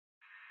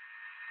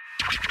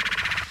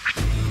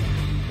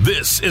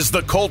This is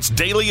the Colts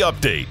Daily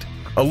Update,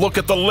 a look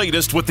at the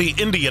latest with the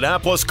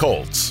Indianapolis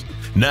Colts.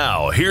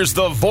 Now, here's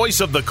the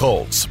voice of the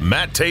Colts,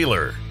 Matt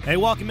Taylor. Hey,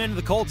 welcome into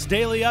the Colts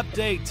Daily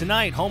Update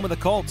tonight. Home of the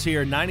Colts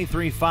here,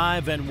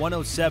 93.5 and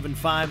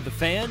 107.5 The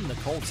Fan. The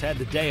Colts had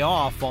the day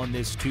off on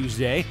this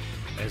Tuesday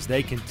as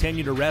they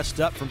continue to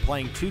rest up from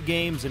playing 2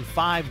 games in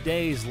 5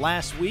 days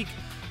last week.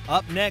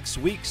 Up next,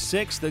 Week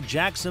 6, the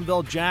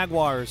Jacksonville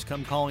Jaguars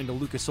come calling to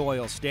Lucas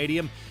Oil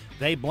Stadium.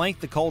 They blanked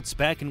the Colts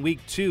back in Week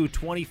 2,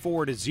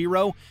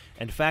 24-0.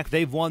 In fact,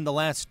 they've won the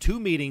last 2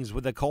 meetings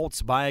with the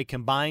Colts by a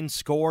combined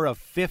score of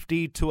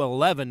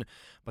 50-11.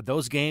 But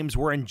those games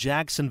were in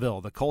Jacksonville.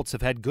 The Colts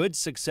have had good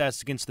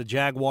success against the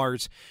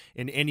Jaguars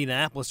in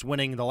Indianapolis,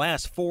 winning the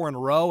last 4 in a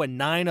row and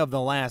 9 of the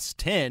last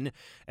 10.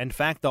 In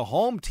fact, the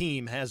home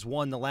team has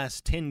won the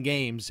last 10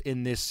 games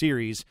in this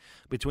series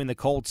between the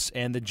Colts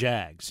and the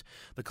Jags.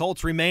 The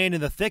Colts remain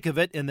in the thick of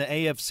it in the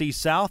AFC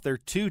South. They're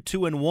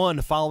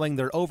 2-1 following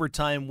their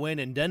overtime win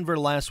in Denver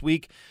last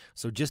week,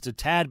 so just a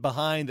tad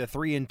behind the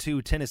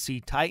 3-2 Tennessee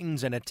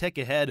Titans and a tick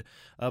ahead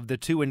of the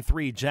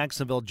 2-3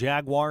 Jacksonville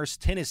Jaguars.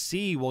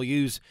 Tennessee will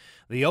use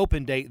the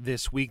open date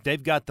this week.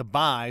 They've got the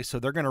bye, so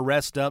they're going to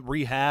rest up,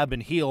 rehab,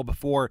 and heal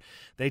before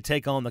they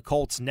take on the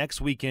Colts next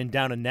weekend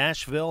down in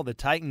Nashville. The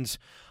Titans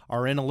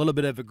are in a little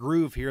bit of a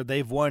groove here.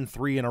 They've won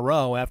 3 in a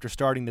row after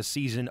starting the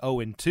season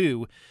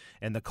 0-2.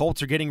 And the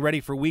Colts are getting ready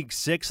for Week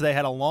 6. They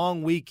had a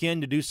long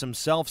weekend to do some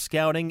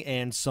self-scouting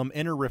and some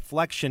inner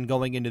reflection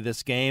going into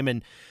this game,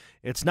 and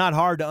it's not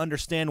hard to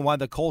understand why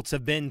the Colts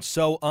have been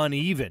so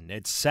uneven.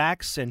 It's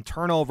sacks and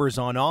turnovers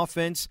on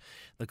offense.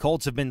 The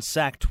Colts have been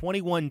sacked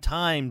 21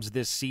 times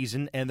this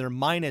season, and they're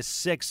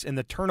 -6 in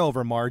the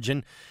turnover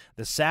margin.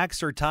 The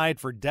sacks are tied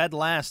for dead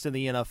last in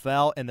the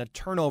NFL, and the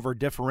turnover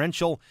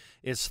differential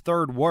is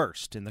 3rd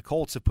worst. And the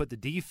Colts have put the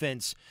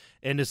defense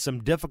into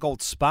some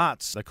difficult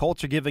spots. The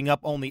Colts are giving up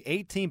only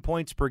 18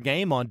 points per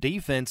game on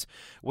defense,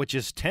 which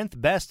is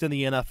 10th best in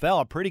the NFL,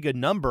 a pretty good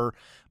number.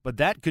 But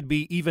that could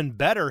be even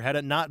better had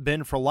it not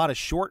been for a lot of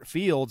short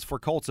fields for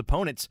Colts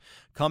opponents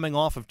coming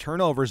off of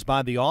turnovers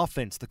by the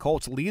offense. The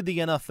Colts lead the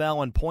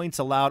NFL in points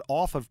allowed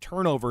off of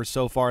turnovers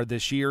so far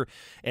this year,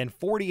 and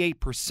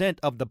 48%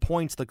 of the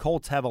points the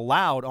Colts have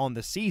allowed on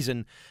the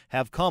season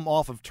have come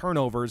off of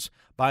turnovers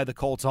by the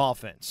Colts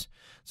offense.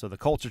 So the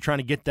Colts are trying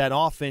to get that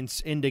offense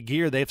into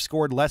gear. They've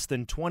scored less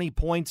than 20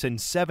 points in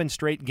 7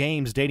 straight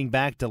games dating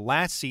back to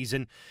last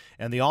season.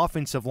 And the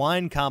offensive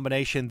line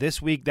combination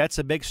this week, that's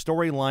a big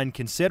storyline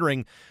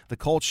considering the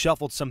Colts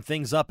shuffled some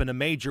things up in a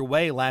major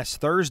way last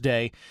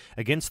Thursday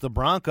against the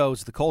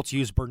Broncos. The Colts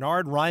used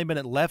Bernhard Raimann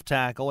at left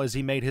tackle as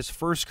he made his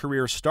first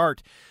career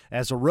start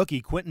as a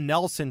rookie. Quentin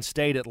Nelson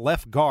stayed at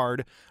left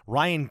guard.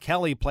 Ryan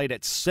Kelly played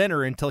at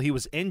center until he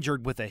was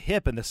injured with a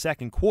hip in the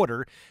second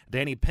quarter.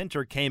 Danny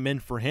Pinter came in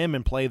for him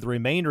and played the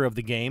remainder of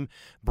the game.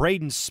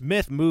 Braden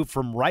Smith moved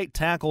from right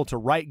tackle to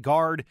right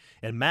guard,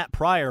 and Matt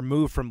Pryor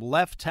moved from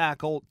left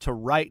tackle to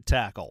right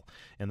tackle.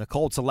 And the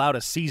Colts allowed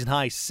a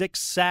season-high 6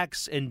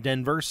 sacks in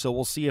Denver, so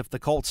we'll see if the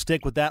Colts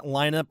stick with that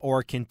lineup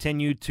or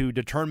continue to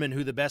determine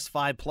who the best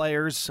 5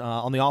 players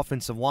on the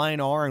offensive line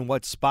are and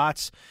what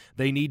spots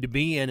they need to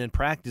be in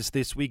practice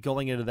this week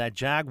going into that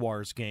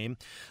Jaguars game.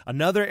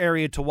 Another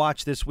area to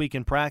watch this week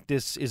in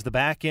practice is the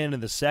back end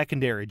and the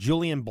secondary.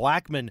 Julian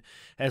Blackmon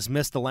has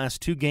missed the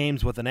last 2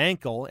 games with an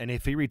ankle, and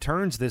if he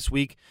returns this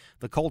week,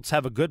 the Colts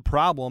have a good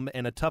problem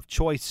and a tough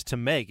choice to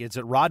make. Is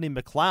it Rodney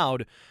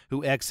McLeod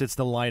who exits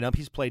the lineup?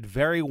 He's played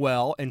very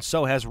well, and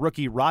so has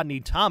rookie Rodney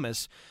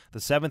Thomas, the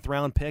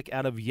 7th-round pick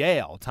out of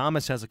Yale.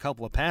 Thomas has a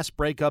couple of pass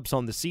breakups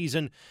on the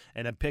season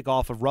and a pick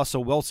off of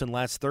Russell Wilson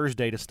last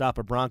Thursday to stop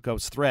a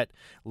Broncos threat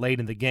late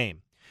in the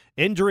game.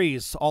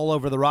 Injuries all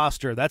over the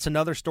roster. That's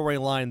another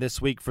storyline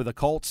this week for the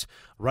Colts.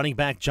 Running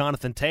back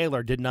Jonathan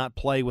Taylor did not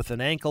play with an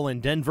ankle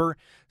in Denver.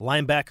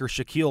 Linebacker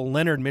Shaquille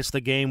Leonard missed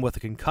the game with a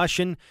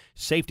concussion.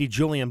 Safety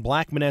Julian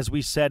Blackmon, as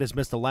we said, has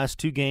missed the last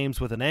 2 games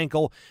with an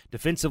ankle.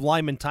 Defensive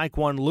lineman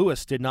Tyquan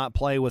Lewis did not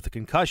play with a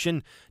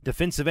concussion.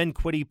 Defensive end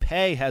Kwity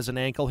Paye has an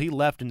ankle. He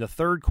left in the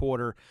 3rd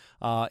quarter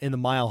in the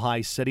Mile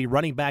High City.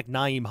 Running back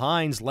Nyheim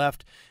Hines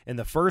left in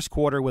the 1st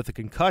quarter with a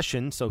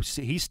concussion, so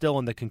he's still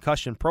in the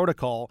concussion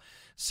protocol.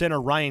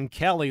 Center Ryan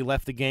Kelly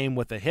left the game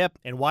with a hip,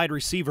 and wide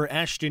receiver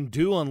Ashton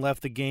Dulin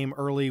left the game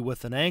early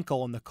with an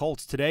ankle, and the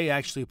Colts today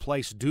actually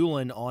placed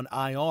Dulin on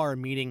IR,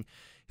 meaning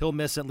he'll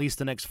miss at least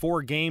the next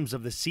 4 games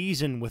of the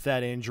season with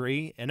that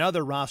injury. And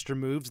other roster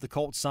moves, the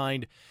Colts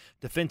signed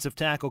defensive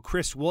tackle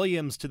Chris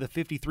Williams to the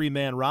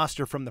 53-man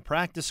roster from the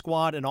practice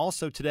squad, and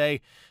also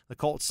today the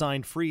Colts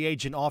signed free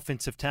agent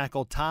offensive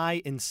tackle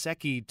Ty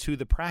Nsekhe to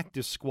the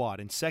practice squad.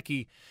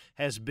 Nsekhe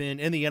has been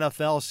in the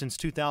NFL since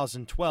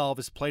 2012,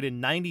 has played in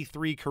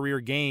 93 career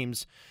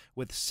games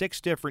with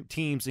 6 different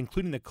teams,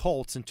 including the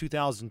Colts in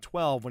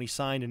 2012 when he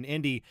signed in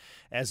Indy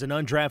as an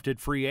undrafted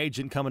free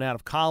agent coming out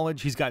of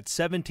college. He's got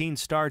 17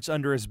 starts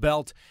under his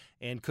belt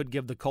and could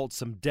give the Colts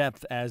some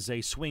depth as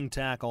a swing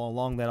tackle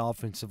along that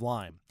offensive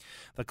line.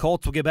 The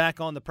Colts will get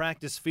back on the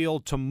practice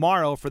field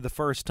tomorrow for the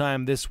first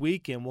time this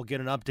week, and we'll get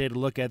an updated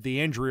look at the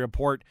injury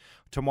report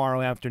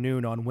tomorrow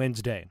afternoon on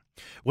Wednesday.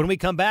 When we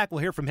come back,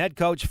 we'll hear from head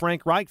coach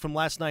Frank Reich from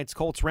last night's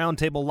Colts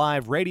Roundtable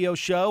Live radio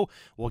show.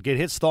 We'll get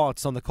his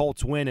thoughts on the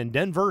Colts win in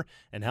Denver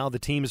and how the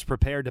team is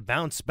prepared to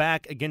bounce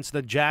back against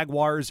the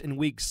Jaguars in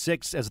Week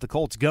 6 as the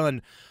Colts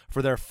gun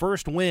for their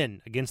first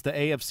win against the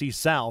AFC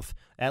South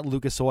at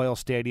Lucas Oil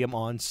Stadium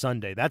on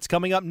Sunday. That's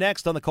coming up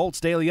next on the Colts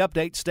Daily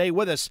Update. Stay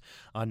with us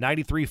on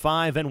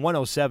 93.5 and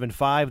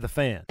 107.5 The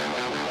Fan.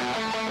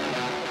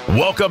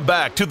 Welcome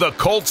back to the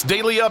Colts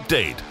Daily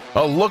Update.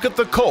 A look at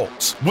the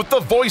Colts with the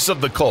voice of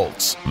the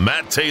Colts,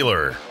 Matt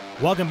Taylor.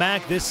 Welcome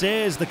back. This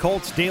is the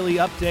Colts Daily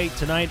Update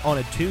tonight on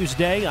a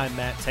Tuesday. I'm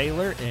Matt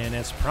Taylor, and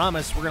as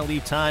promised, we're going to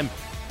leave time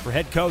for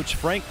head coach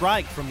Frank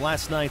Reich from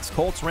last night's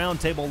Colts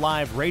Roundtable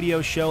Live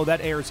radio show.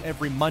 That airs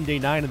every Monday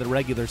night of the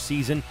regular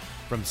season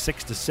from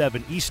 6 to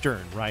 7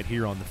 Eastern right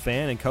here on The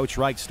Fan. And Coach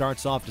Reich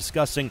starts off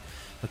discussing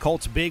the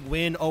Colts' big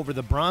win over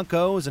the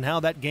Broncos and how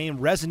that game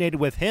resonated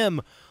with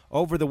him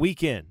over the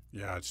weekend.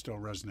 Yeah, it still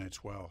resonates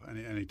well.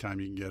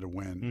 Anytime you can get a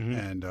win.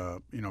 And,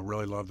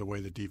 really love the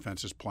way the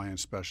defense is playing,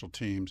 special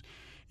teams.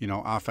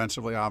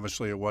 Offensively,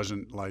 obviously, it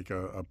wasn't like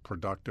a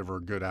productive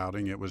or good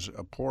outing. It was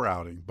a poor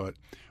outing, but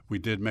we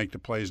did make the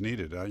plays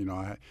needed.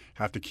 I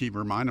have to keep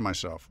reminding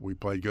myself we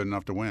played good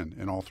enough to win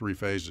in all three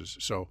phases.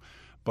 So,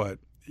 but,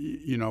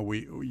 we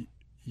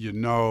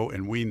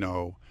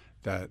know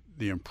that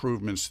the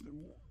improvements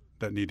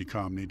that need to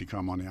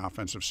come on the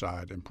offensive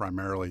side, and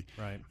primarily,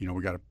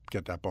 we got to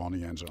get that ball in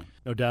the end zone.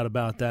 No doubt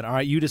about that. All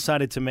right, you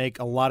decided to make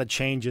a lot of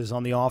changes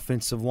on the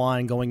offensive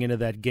line going into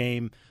that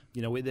game.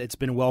 It's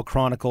been well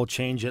chronicled,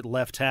 change at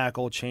left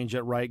tackle, change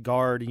at right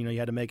guard. You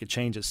had to make a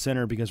change at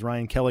center because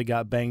Ryan Kelly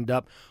got banged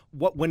up.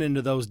 What went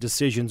into those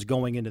decisions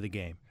going into the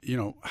game?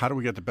 How do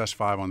we get the best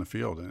five on the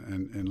field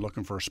and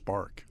looking for a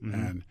spark?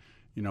 And,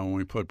 when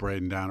we put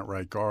Braden down at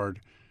right guard,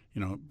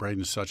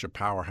 Braden's such a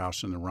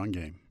powerhouse in the run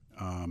game.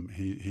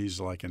 He's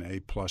like an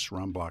A-plus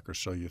run blocker,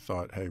 so you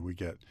thought, hey, we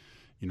get,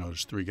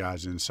 there's three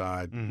guys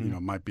inside,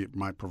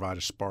 might provide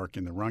a spark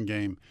in the run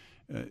game.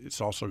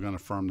 It's also going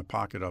to firm the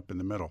pocket up in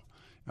the middle.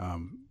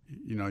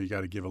 You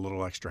got to give a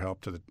little extra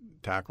help to the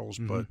tackles,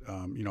 but,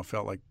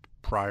 felt like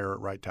Pryor at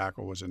right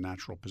tackle was a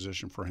natural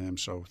position for him,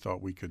 so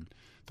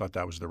thought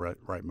that was the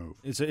right move.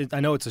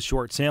 I know it's a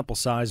short sample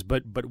size,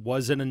 but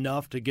was it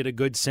enough to get a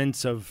good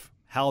sense of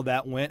how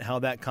that went, how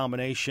that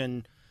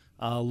combination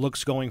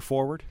looks going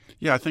forward?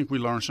 Yeah, I think we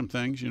learned some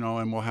things,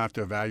 and we'll have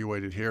to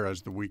evaluate it here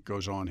as the week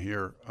goes on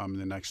here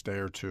the next day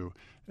or two.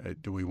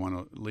 Do we want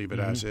to leave it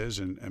as is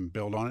and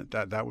build on it?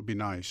 That would be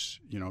nice,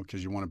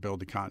 because you want to build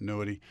the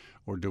continuity,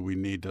 or do we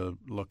need to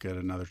look at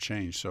another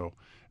change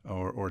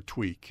or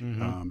tweak?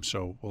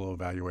 So we'll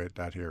evaluate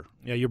that here.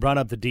 Yeah, you brought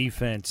up the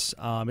defense.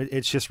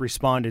 It's just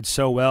responded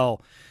so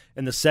well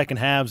in the second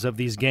halves of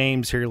these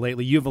games here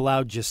lately. You've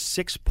allowed just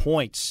 6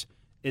 points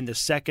in the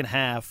second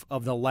half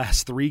of the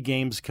last three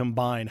games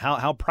combined.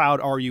 How proud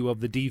are you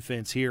of the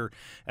defense here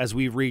as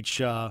we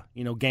reach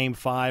Game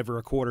 5 or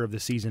a quarter of the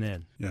season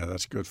in? Yeah,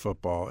 that's good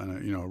football,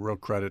 and a real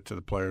credit to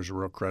the players, a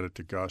real credit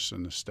to Gus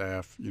and the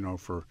staff,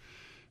 for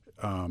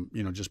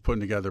just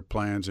putting together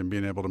plans and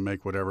being able to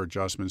make whatever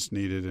adjustments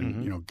needed,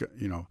 and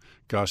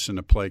Gus and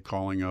the play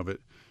calling of it.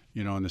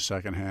 In the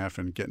second half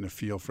and getting a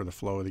feel for the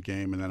flow of the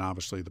game, and then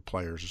obviously the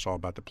players. It's all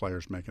about the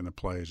players making the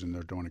plays, and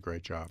they're doing a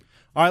great job.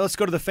 All right, let's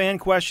go to the fan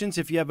questions.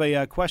 If you have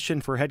a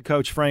question for head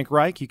coach Frank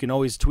Reich, you can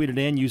always tweet it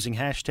in using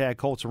hashtag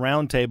Colts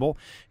Roundtable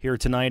here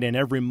tonight and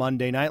every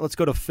Monday night. Let's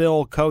go to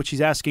Phil. Coach, he's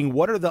asking,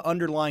 what are the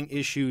underlying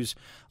issues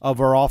of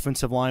our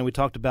offensive line? We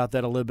talked about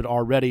that a little bit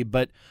already,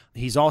 but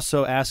he's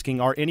also asking,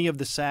 are any of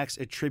the sacks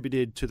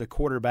attributed to the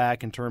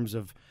quarterback in terms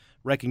of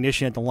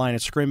recognition at the line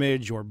of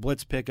scrimmage or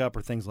blitz pickup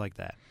or things like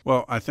that?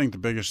 Well, I think the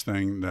biggest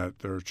thing that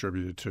they're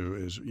attributed to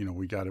is,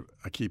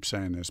 I keep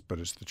saying this, but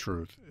it's the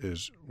truth,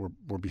 is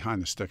we're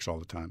behind the sticks all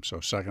the time.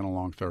 So second and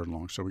long, third and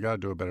long. So we got to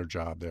do a better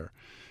job there.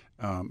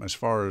 As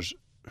far as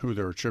who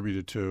they're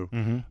attributed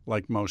to,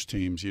 like most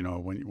teams,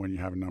 when you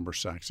have a number of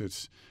sacks,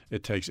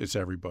 it's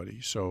everybody.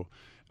 So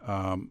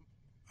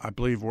I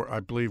believe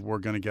we're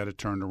going to get it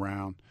turned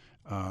around.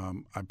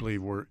 I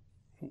believe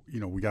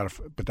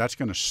but that's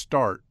going to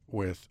start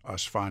with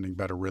us finding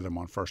better rhythm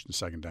on first and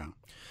second down.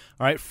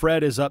 All right,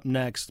 Fred is up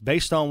next.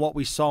 Based on what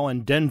we saw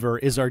in Denver,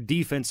 is our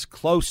defense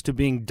close to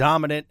being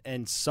dominant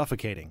and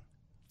suffocating?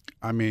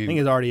 I think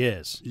it already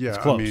is. Yeah, it's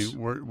close.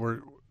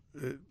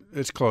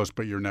 It's close,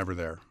 but you're never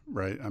there,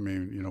 right?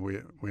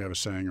 We have a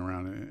saying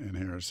around in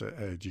here. It's,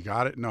 hey, you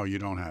got it? No, you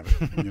don't have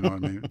it. You know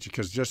what I mean?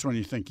 Because just when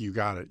you think you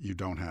got it, you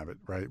don't have it,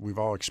 right? We've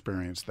all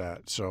experienced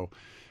that. So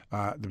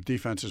the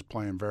defense is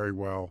playing very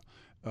well.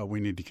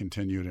 We need to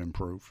continue to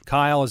improve.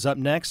 Kyle is up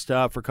next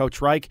for Coach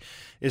Reich.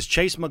 Is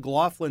Chase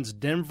McLaughlin's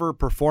Denver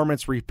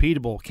performance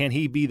repeatable? Can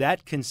he be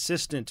that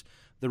consistent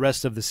the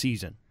rest of the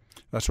season?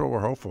 That's what we're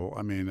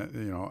hopeful.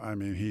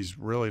 He's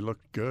really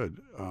looked good.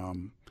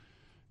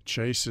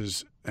 Chase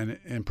is, and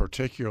in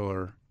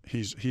particular,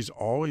 he's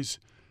always,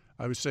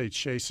 I would say,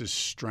 Chase's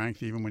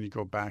strength, even when you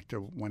go back to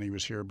when he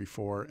was here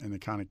before in the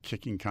kind of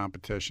kicking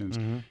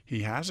competitions,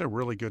 he has a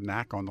really good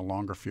knack on the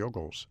longer field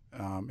goals.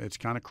 it's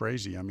kind of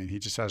crazy. I mean, he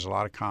just has a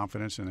lot of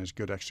confidence and has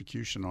good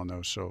execution on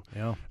those. So,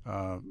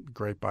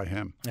 great by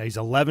him. Yeah, he's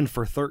 11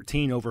 for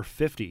 13 over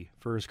 50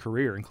 for his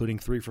career, including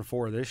 3 for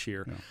 4 this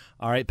year. Yeah.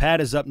 All right, Pat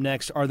is up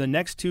next. Are the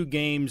next 2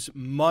 games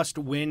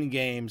must-win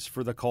games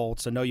for the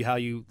Colts? I know how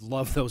you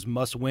love those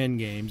must-win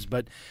games,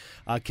 but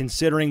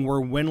considering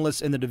we're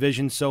winless in the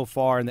division so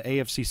far and the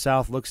AFC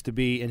South looks to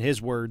be, in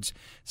his words,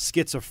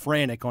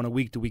 schizophrenic on a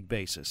week-to-week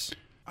basis.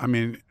 I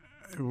mean,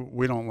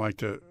 we don't like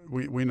to –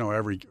 we know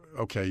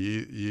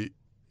you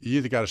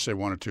either got to say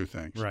one or two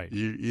things. Right.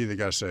 You either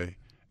got to say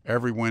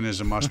every win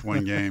is a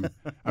must-win game.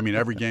 I mean,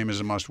 every game is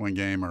a must-win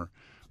game or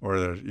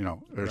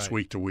it's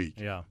week to week.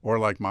 Yeah. Or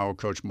like my old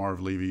coach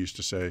Marv Levy used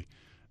to say,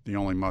 the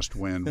only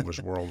must-win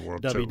was World War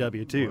II.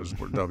 WW2. Was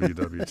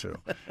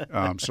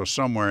WW2. So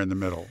somewhere in the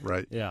middle,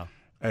 right? Yeah.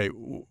 Hey,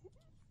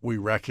 we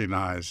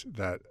recognize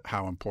that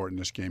how important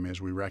this game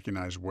is. We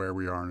recognize where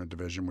we are in the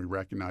division. We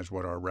recognize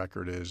what our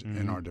record is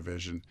in our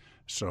division.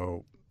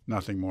 So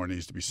nothing more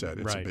needs to be said.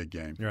 It's a big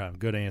game. Yeah,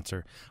 good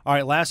answer. All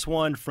right, last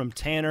one from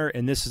Tanner,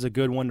 and this is a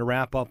good one to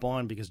wrap up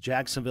on because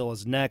Jacksonville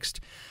is next.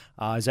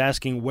 Is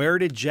asking, where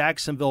did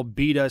Jacksonville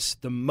beat us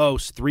the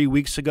most 3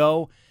 weeks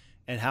ago,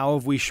 and how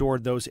have we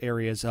shored those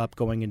areas up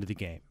going into the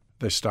game?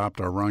 They stopped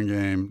our run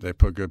game. They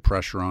put good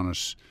pressure on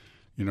us,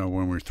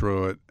 when we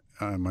threw it.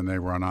 When they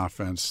were on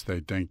offense,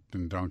 they dinked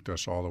and dunked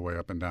us all the way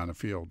up and down the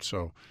field.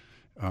 So,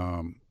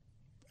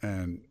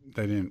 and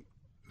they didn't.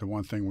 The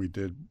one thing we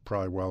did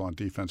probably well on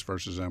defense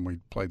versus them, we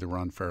played the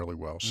run fairly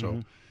well.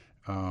 So,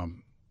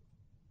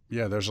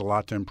 there's a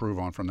lot to improve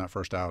on from that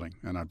first outing,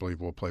 and I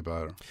believe we'll play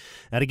better.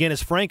 And again,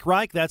 is Frank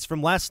Reich. That's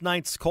from last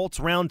night's Colts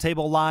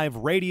Roundtable Live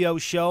radio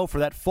show. For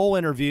that full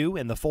interview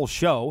and the full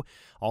show,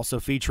 also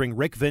featuring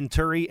Rick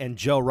Venturi and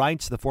Joe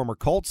Reitz, the former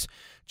Colts.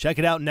 Check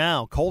it out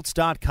now,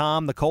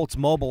 Colts.com, the Colts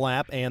mobile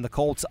app, and the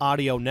Colts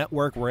audio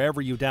network,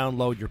 wherever you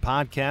download your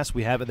podcast.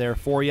 We have it there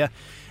for you.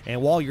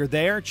 And while you're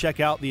there,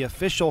 check out the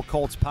official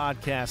Colts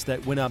podcast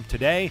that went up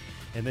today.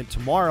 And then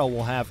tomorrow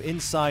we'll have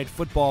Inside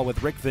Football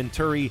with Rick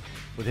Venturi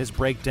with his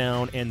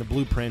breakdown and the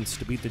blueprints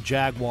to beat the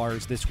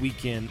Jaguars this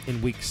weekend in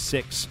Week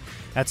 6.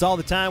 That's all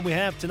the time we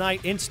have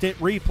tonight. Instant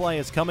Replay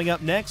is coming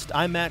up next.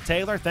 I'm Matt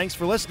Taylor. Thanks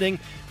for listening,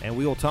 and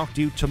we will talk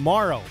to you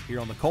tomorrow here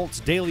on the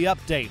Colts Daily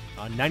Update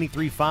on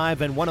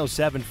 93.5 and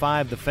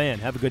 107.5 The Fan.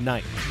 Have a good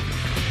night.